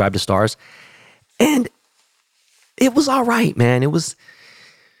I subscribed to Stars. And it was all right, man.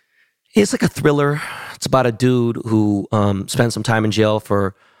 It's like a thriller. It's about a dude who spent some time in jail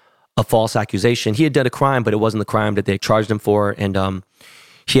for a false accusation. He had done a crime, but it wasn't the crime that they charged him for. And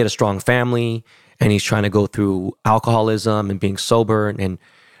he had a strong family, and he's trying to go through alcoholism and being sober. And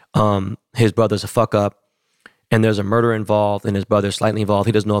his brother's a fuck up, and there's a murder involved, and his brother's slightly involved.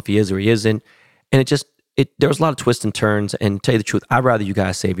 He doesn't know if he is or he isn't. And there was a lot of twists and turns. And to tell you the truth, I'd rather you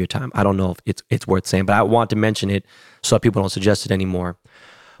guys save your time. I don't know if it's worth saying, but I want to mention it so that people don't suggest it anymore.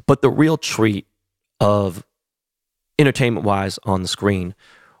 But the real treat of entertainment-wise on the screen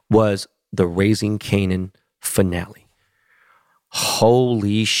was the Raising Kanan finale.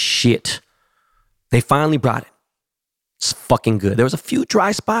 Holy shit. They finally brought it. It's fucking good. There was a few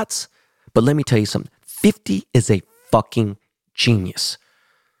dry spots, but let me tell you something. 50 is a fucking genius.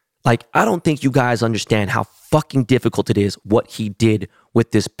 Like, I don't think you guys understand how fucking difficult it is what he did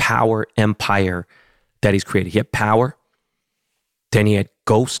with this power empire that he's created. He had Power, then he had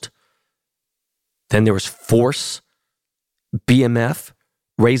Ghost, then there was Force, BMF,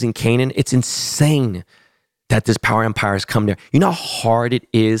 Raising Kanan. It's insane that this power empire has come there. You know how hard it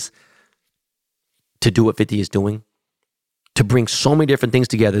is to do what 50 is doing? To bring so many different things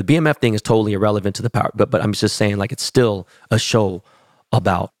together. The BMF thing is totally irrelevant to the power, but I'm just saying, like, it's still a show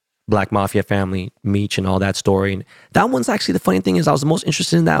about Black Mafia family, Meech, and all that story. And that one's actually, the funny thing is, I was the most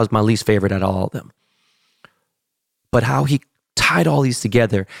interested in that. It was my least favorite out of all of them. But how he tied all these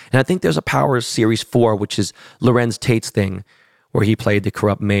together. And I think there's a Power Series 4, which is Lorenz Tate's thing, where he played the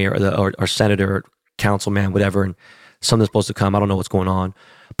corrupt mayor or senator, or councilman, whatever, and something's supposed to come. I don't know what's going on.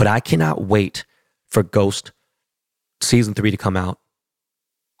 But I cannot wait for Ghost Season 3 to come out.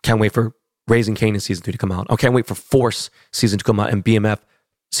 Can't wait for Raising Kanan Season 3 to come out. I can't wait for Force Season 2 to come out and BMF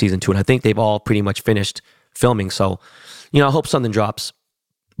Season 2. And I think they've all pretty much finished filming. So, you know, I hope something drops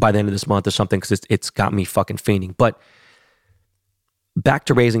by the end of this month or something, because it's got me fucking fiending. But back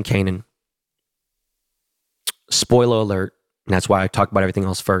to Raising Kanan. Spoiler alert, and that's why I talked about everything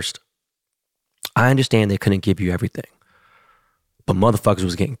else first. I understand they couldn't give you everything. But motherfuckers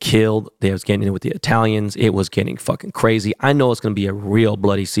was getting killed. They was getting in with the Italians. It was getting fucking crazy. I know it's going to be a real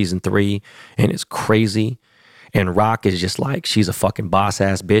bloody Season 3, and it's crazy. And Rock is just like, she's a fucking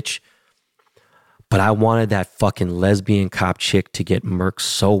boss-ass bitch. But I wanted that fucking lesbian cop chick to get murked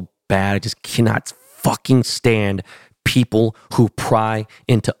so bad. I just cannot fucking stand people who pry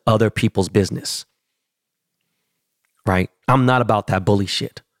into other people's business. right? I'm not about that bully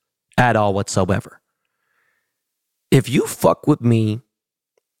shit at all whatsoever. If you fuck with me,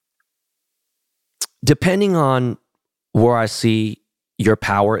 depending on where I see your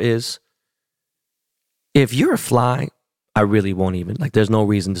power is, if you're a fly, I really won't even, like, there's no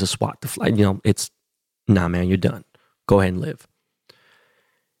reason to swat the fly. You know, it's, nah, man, you're done. Go ahead and live.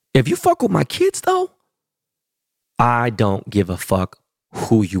 If you fuck with my kids, though, I don't give a fuck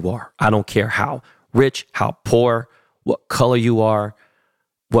who you are. I don't care how rich, how poor, what color you are,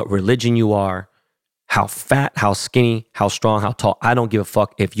 what religion you are, how fat, how skinny, how strong, how tall. I don't give a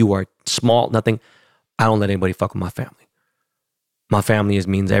fuck if you are small, nothing. I don't let anybody fuck with my family. My family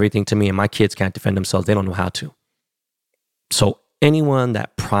means everything to me, and my kids can't defend themselves. They don't know how to. So anyone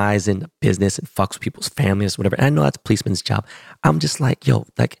that pries into business and fucks with people's families, whatever, and I know that's a policeman's job. I'm just like, yo,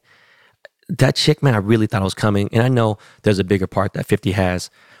 like, that chick, man, I really thought I was coming. And I know there's a bigger part that 50 has,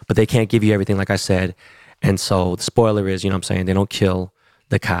 but they can't give you everything, like I said. And so the spoiler is, you know what I'm saying, they don't kill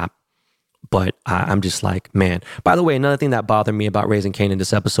the cop. But I'm just like, man. By the way, another thing that bothered me about Raising Cain in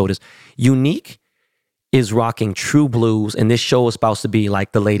this episode is Unique is rocking true blues, and this show is supposed to be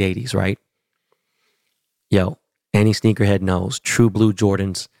like the late 80s, right? Yo, any sneakerhead knows true blue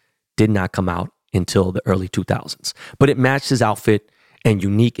Jordans did not come out until the early 2000s. But it matched his outfit, and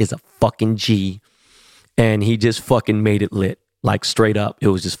Unique is a fucking G, and he just fucking made it lit. Like, straight up, it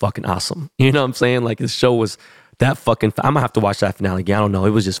was just fucking awesome. You know what I'm saying? Like, his show was that fucking, I'm gonna have to watch that finale again. I don't know. It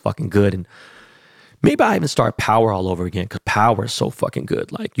was just fucking good. And maybe I even start Power all over again, because Power is so fucking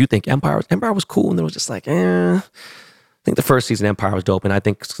good. Like, you think Empire was cool, and then it was just like, I think the first season Empire was dope, and I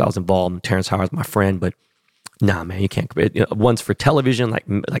think because I was involved, and Terrence Howard's my friend, but nah, man, you can't. One's for television,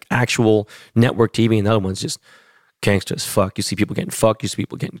 like actual network TV, and the other one's just gangster as fuck. You see people getting fucked, you see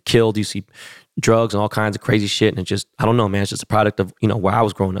people getting killed, you see drugs and all kinds of crazy shit, and it just, I don't know, man, it's just a product of, you know, where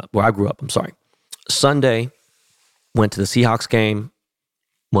I grew up, I'm sorry. Sunday, went to the Seahawks game,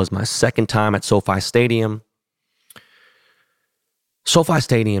 was my second time at SoFi Stadium. SoFi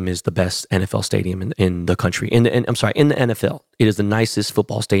Stadium is the best NFL stadium in the country. In the NFL. It is the nicest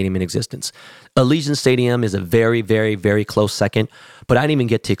football stadium in existence. Allegiant Stadium is a very, very, very close second, but I didn't even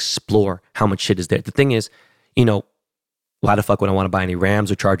get to explore how much shit is there. The thing is, you know, why the fuck would I want to buy any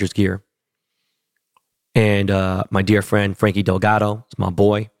Rams or Chargers gear? And my dear friend, Frankie Delgado, is my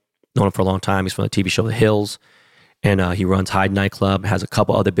boy. Known him for a long time. He's from the TV show The Hills. And he runs Hyde Nightclub, has a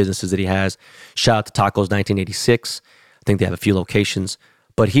couple other businesses that he has. Shout out to Tacos 1986. I think they have a few locations.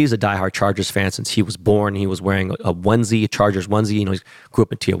 But he's a diehard Chargers fan since he was born. He was wearing a onesie, a Chargers onesie. You know, he grew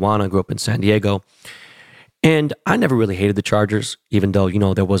up in Tijuana, grew up in San Diego. And I never really hated the Chargers, even though, you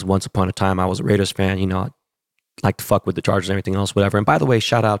know, there was once upon a time I was a Raiders fan. You know, I like to fuck with the Chargers and everything else, whatever. And by the way,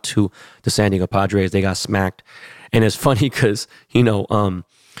 shout out to the San Diego Padres. They got smacked. And it's funny because, you know,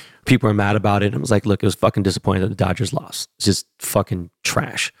 people are mad about it. I was like, look, it was fucking disappointing that the Dodgers lost. It's just fucking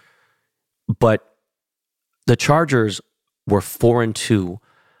trash. But the Chargers were 4-2.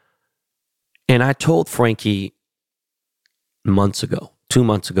 And I told Frankie 2 months ago,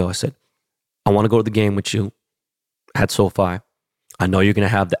 I said, I want to go to the game with you at SoFi. I know you're going to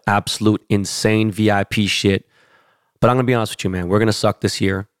have the absolute insane VIP shit, but I'm going to be honest with you, man. We're going to suck this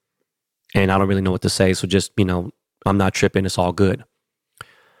year. And I don't really know what to say. So just, you know, I'm not tripping. It's all good.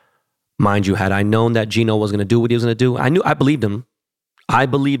 Mind you, had I known that Geno was going to do what he was going to do, I believed him. I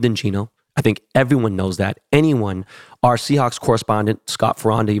believed in Geno. I think everyone knows that. Anyone, our Seahawks correspondent, Scott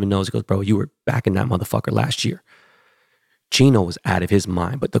Ferranda, even knows. He goes, bro, you were backing that motherfucker last year. Geno was out of his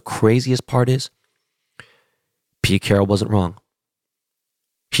mind. But the craziest part is, Pete Carroll wasn't wrong.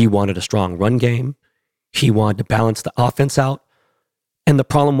 He wanted a strong run game. He wanted to balance the offense out. And the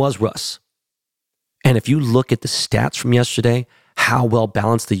problem was Russ. And if you look at the stats from yesterday, how well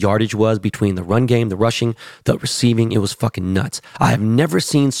balanced the yardage was between the run game, the rushing, the receiving, it was fucking nuts. I have never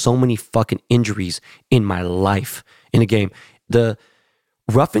seen so many fucking injuries in my life in a game. The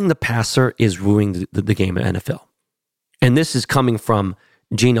roughing the passer is ruining the game of NFL. And this is coming from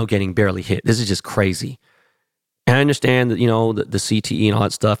Geno getting barely hit. This is just crazy. And I understand that, you know, the CTE and all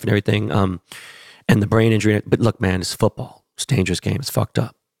that stuff and everything, and the brain injury. But look, man, it's football. It's a dangerous game. It's fucked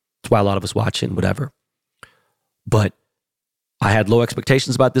up. That's why a lot of us watch it and whatever. But I had low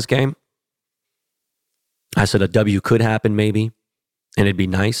expectations about this game. I said a W could happen maybe, and it'd be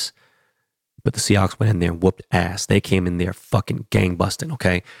nice. But the Seahawks went in there and whooped ass. They came in there fucking gangbusting,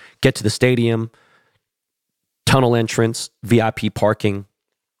 okay? Get to the stadium, tunnel entrance, VIP parking,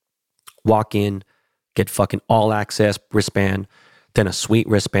 walk in, get fucking all access wristband, then a suite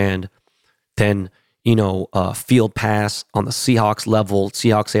wristband, then, you know, field pass on the Seahawks level,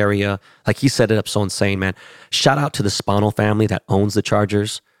 Seahawks area. Like, he set it up so insane, man. Shout out to the Spano family that owns the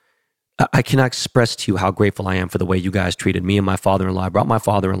Chargers. I cannot express to you how grateful I am for the way you guys treated me and my father-in-law. I brought my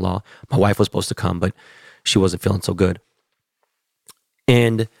father-in-law. My wife was supposed to come, but she wasn't feeling so good.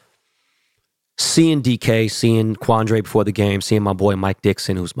 And seeing DK, seeing Quandre before the game, seeing my boy Mike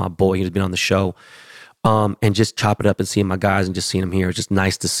Dixon, who's my boy, he's been on the show, and just chop it up and seeing my guys and just seeing them here. It's just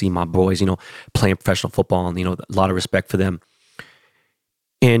nice to see my boys, playing professional football, and, a lot of respect for them.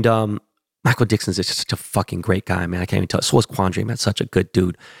 And Michael Dixon's just such a fucking great guy, man. I can't even tell. So was Quandre, man. Such a good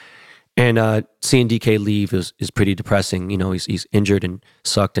dude. And seeing DK leave is pretty depressing. He's injured and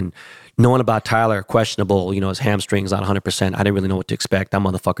sucked. And knowing about Tyler, questionable, his hamstring's not 100%. I didn't really know what to expect. That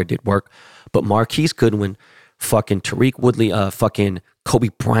motherfucker did work. But Marquise Goodwin, fucking Tariq Woodley, fucking Kobe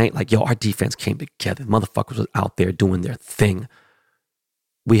Bryant, our defense came together. Motherfuckers was out there doing their thing.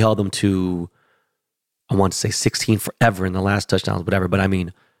 We held them to, I want to say 16 forever in the last touchdowns, whatever. But I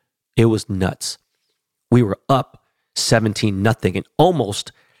mean, it was nuts. We were up 17-0 and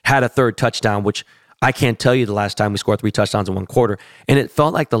almost had a third touchdown, which I can't tell you the last time we scored 3 touchdowns in one quarter. And it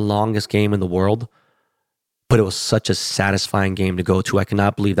felt like the longest game in the world, but it was such a satisfying game to go to. I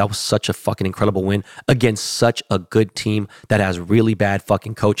cannot believe that was such a fucking incredible win against such a good team that has really bad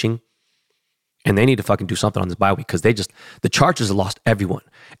fucking coaching. And they need to fucking do something on this bye week because the Chargers have lost everyone.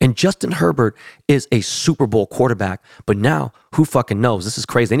 And Justin Herbert is a Super Bowl quarterback, but now who fucking knows? This is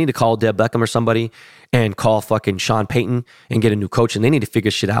crazy. They need to call Deb Beckham or somebody and call fucking Sean Payton and get a new coach, and they need to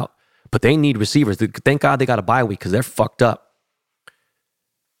figure shit out. But they need receivers. Thank God they got a bye week because they're fucked up.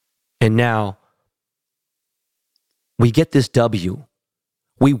 And now we get this W.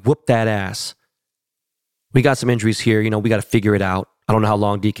 We whoop that ass. We got some injuries here. We got to figure it out. I don't know how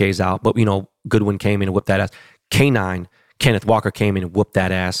long DK's out, but, Goodwin came in and whooped that ass. K9, Kenneth Walker came in and whooped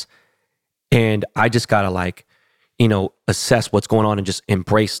that ass. And I just got to assess what's going on and just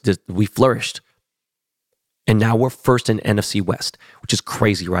embrace this. We flourished. And now we're first in NFC West, which is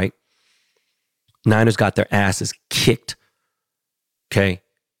crazy, right? Niners got their asses kicked. Okay.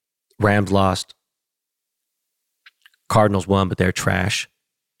 Rams lost. Cardinals won, but they're trash.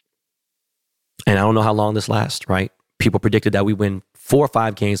 And I don't know how long this lasts, right? People predicted that we win 4 or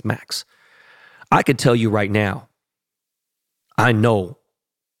 5 games max. I could tell you right now, I know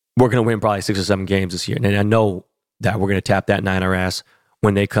we're going to win probably 6 or 7 games this year. And I know that we're going to tap that Niner ass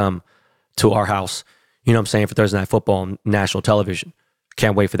when they come to our house, for Thursday Night Football on national television.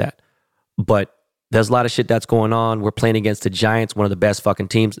 Can't wait for that. But there's a lot of shit that's going on. We're playing against the Giants, one of the best fucking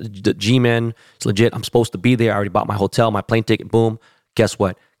teams. The G-Men, it's legit. I'm supposed to be there. I already bought my hotel, my plane ticket, boom. Guess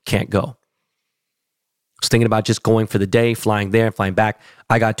what? Can't go. I was thinking about just going for the day, flying there, flying back.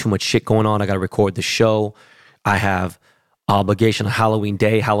 I got too much shit going on. I got to record the show. I have obligation on Halloween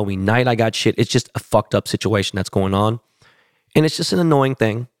day, Halloween night. I got shit. It's just a fucked up situation that's going on. And it's just an annoying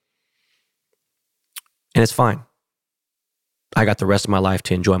thing. And it's fine. I got the rest of my life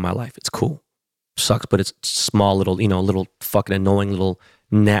to enjoy my life. It's cool. Sucks, but it's small little, little fucking annoying little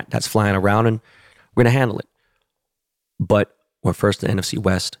gnat that's flying around, and we're going to handle it. But we're first in the NFC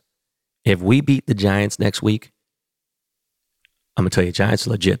West. If we beat the Giants next week, I'm going to tell you, Giants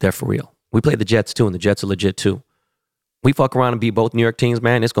are legit. They're for real. We play the Jets too, and the Jets are legit too. We fuck around and beat both New York teams,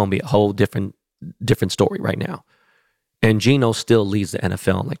 man, it's going to be a whole different story right now. And Geno still leads the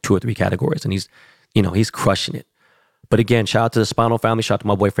NFL in like 2 or 3 categories, and he's crushing it. But again, shout out to the Spano family. Shout out to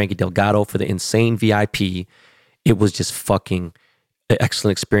my boy Frankie Delgado for the insane VIP. It was just fucking an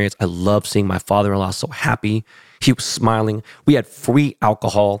excellent experience. I love seeing my father-in-law so happy. He was smiling. We had free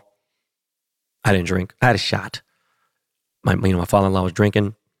alcohol. I didn't drink. I had a shot. My father-in-law was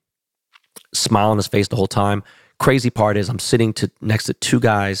drinking, smile on his face the whole time. Crazy part is I'm sitting next to 2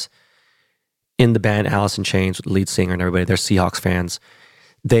 guys in the band Alice in Chains with the lead singer and everybody. They're Seahawks fans.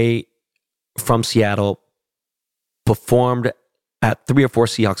 They, from Seattle, performed at 3 or 4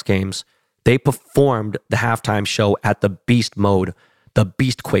 Seahawks games. They performed the halftime show at the Beast Mode, the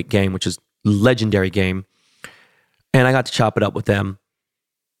Beastquake game, which is a legendary game. And I got to chop it up with them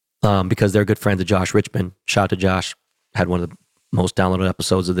because they're good friends of Josh Richmond. Shout out to Josh. Had one of the most downloaded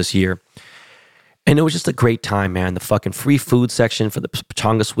episodes of this year. And it was just a great time, man. The fucking free food section for the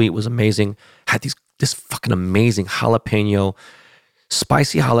Pachanga Suite was amazing. Had this fucking amazing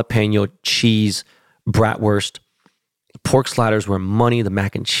spicy jalapeno cheese bratwurst. The pork sliders were money. The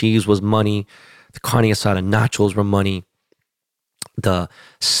mac and cheese was money. The carne asada nachos were money. The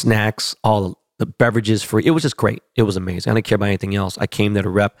snacks, all the beverages free. It was just great. It was amazing. I didn't care about anything else. I came there to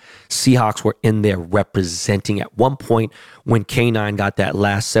rep. Seahawks were in there representing. At one point, when K9 got that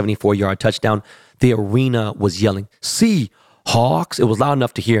last 74-yard touchdown, the arena was yelling, Seahawks. It was loud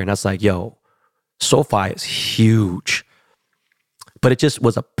enough to hear. And I was like, yo, SoFi is huge. But it just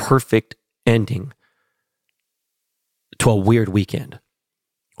was a perfect ending to a weird weekend,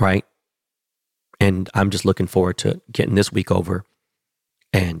 right? And I'm just looking forward to getting this week over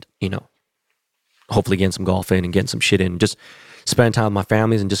and, hopefully getting some golf in and getting some shit in. Just spending time with my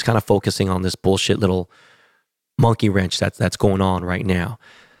families and just kind of focusing on this bullshit little monkey wrench that's going on right now.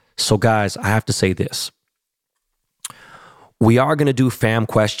 So guys, I have to say this. We are going to do fam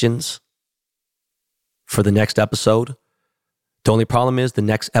questions for the next episode. The only problem is the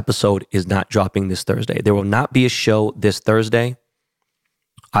next episode is not dropping this Thursday. There will not be a show this Thursday.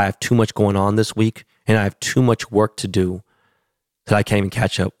 I have too much going on this week and I have too much work to do that I can't even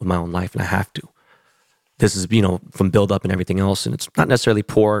catch up with my own life, and I have to. This is, from build up and everything else, and it's not necessarily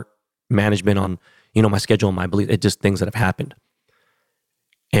poor management on, my schedule and my belief. It's just things that have happened.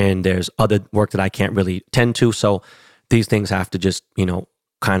 And there's other work that I can't really tend to, so these things have to just,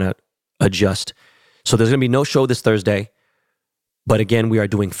 kind of adjust. So there's going to be no show this Thursday. But again, we are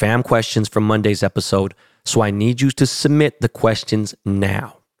doing fam questions for Monday's episode. So I need you to submit the questions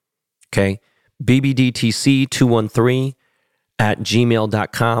now. Okay?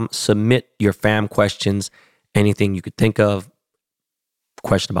 bbdtc213@gmail.com. Submit your fam questions. Anything you could think of.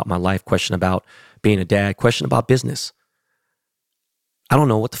 Question about my life. Question about being a dad. Question about business. I don't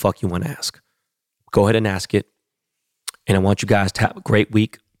know what the fuck you want to ask. Go ahead and ask it. And I want you guys to have a great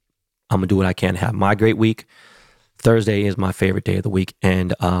week. I'm going to do what I can to have my great week. Thursday is my favorite day of the week,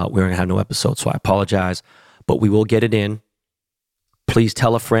 and we're going to have no episode, so I apologize, but we will get it in. Please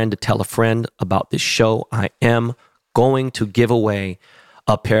tell a friend to tell a friend about this show. I am going to give away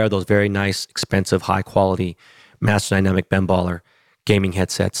a pair of those very nice, expensive, high-quality Master Dynamic Ben Baller gaming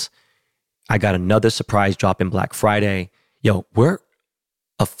headsets. I got another surprise drop in Black Friday. Yo, we're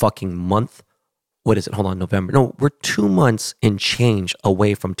a fucking month. What is it? Hold on, November. No, we're 2 months and change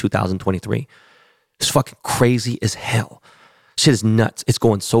away from 2023. It's fucking crazy as hell. Shit is nuts. It's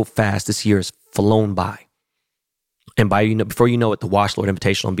going so fast. This year has flown by. And before you know it, the Wash Lord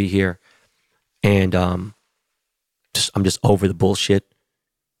Invitational will be here. And I'm just over the bullshit.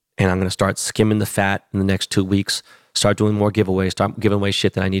 And I'm going to start skimming the fat in the next 2 weeks. Start doing more giveaways. Start giving away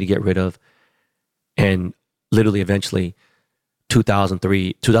shit that I need to get rid of. And literally, eventually,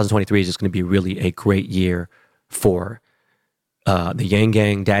 2023 is just going to be really a great year for the Yang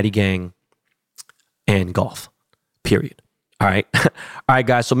Gang, Daddy Gang, and golf, period. All right. All right,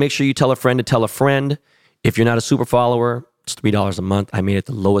 guys. So make sure you tell a friend to tell a friend. If you're not a super follower, it's $3 a month. I made it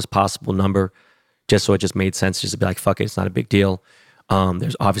the lowest possible number just so it just made sense just to be like, fuck it, it's not a big deal.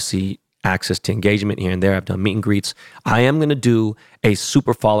 There's obviously access to engagement here and there. I've done meet and greets. I am going to do a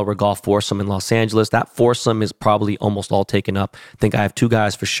super follower golf foursome in Los Angeles. That foursome is probably almost all taken up. I think I have 2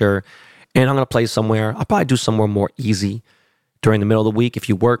 guys for sure. And I'm going to play somewhere. I'll probably do somewhere more easy during the middle of the week. If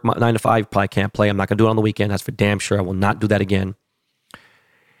you work 9 to 5, you probably can't play. I'm not going to do it on the weekend. That's for damn sure. I will not do that again.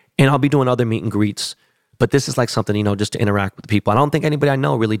 And I'll be doing other meet and greets. But this is like something, just to interact with the people. I don't think anybody I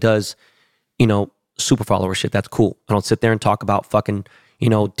know really does, super follower shit. That's cool. I don't sit there and talk about fucking,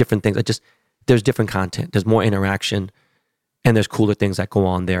 different things. There's different content. There's more interaction. And there's cooler things that go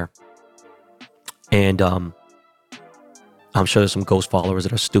on there. And I'm sure there's some ghost followers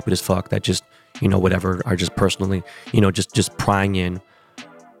that are stupid as fuck that just, whatever, are just personally, just prying in.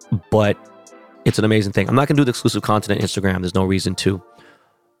 But it's an amazing thing. I'm not going to do the exclusive content on Instagram. There's no reason to.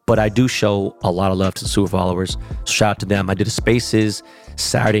 But I do show a lot of love to the super followers. So shout out to them. I did a Spaces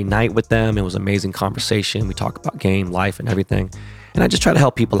Saturday night with them. It was an amazing conversation. We talk about game, life, and everything. And I just try to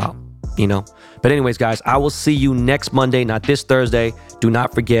help people out, But anyways, guys, I will see you next Monday, not this Thursday. Do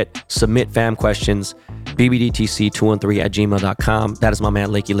not forget, submit fam questions. bbdtc213@gmail.com. That is my man,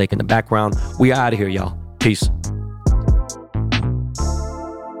 Lakey Lake, in the background. We are out of here, y'all. Peace.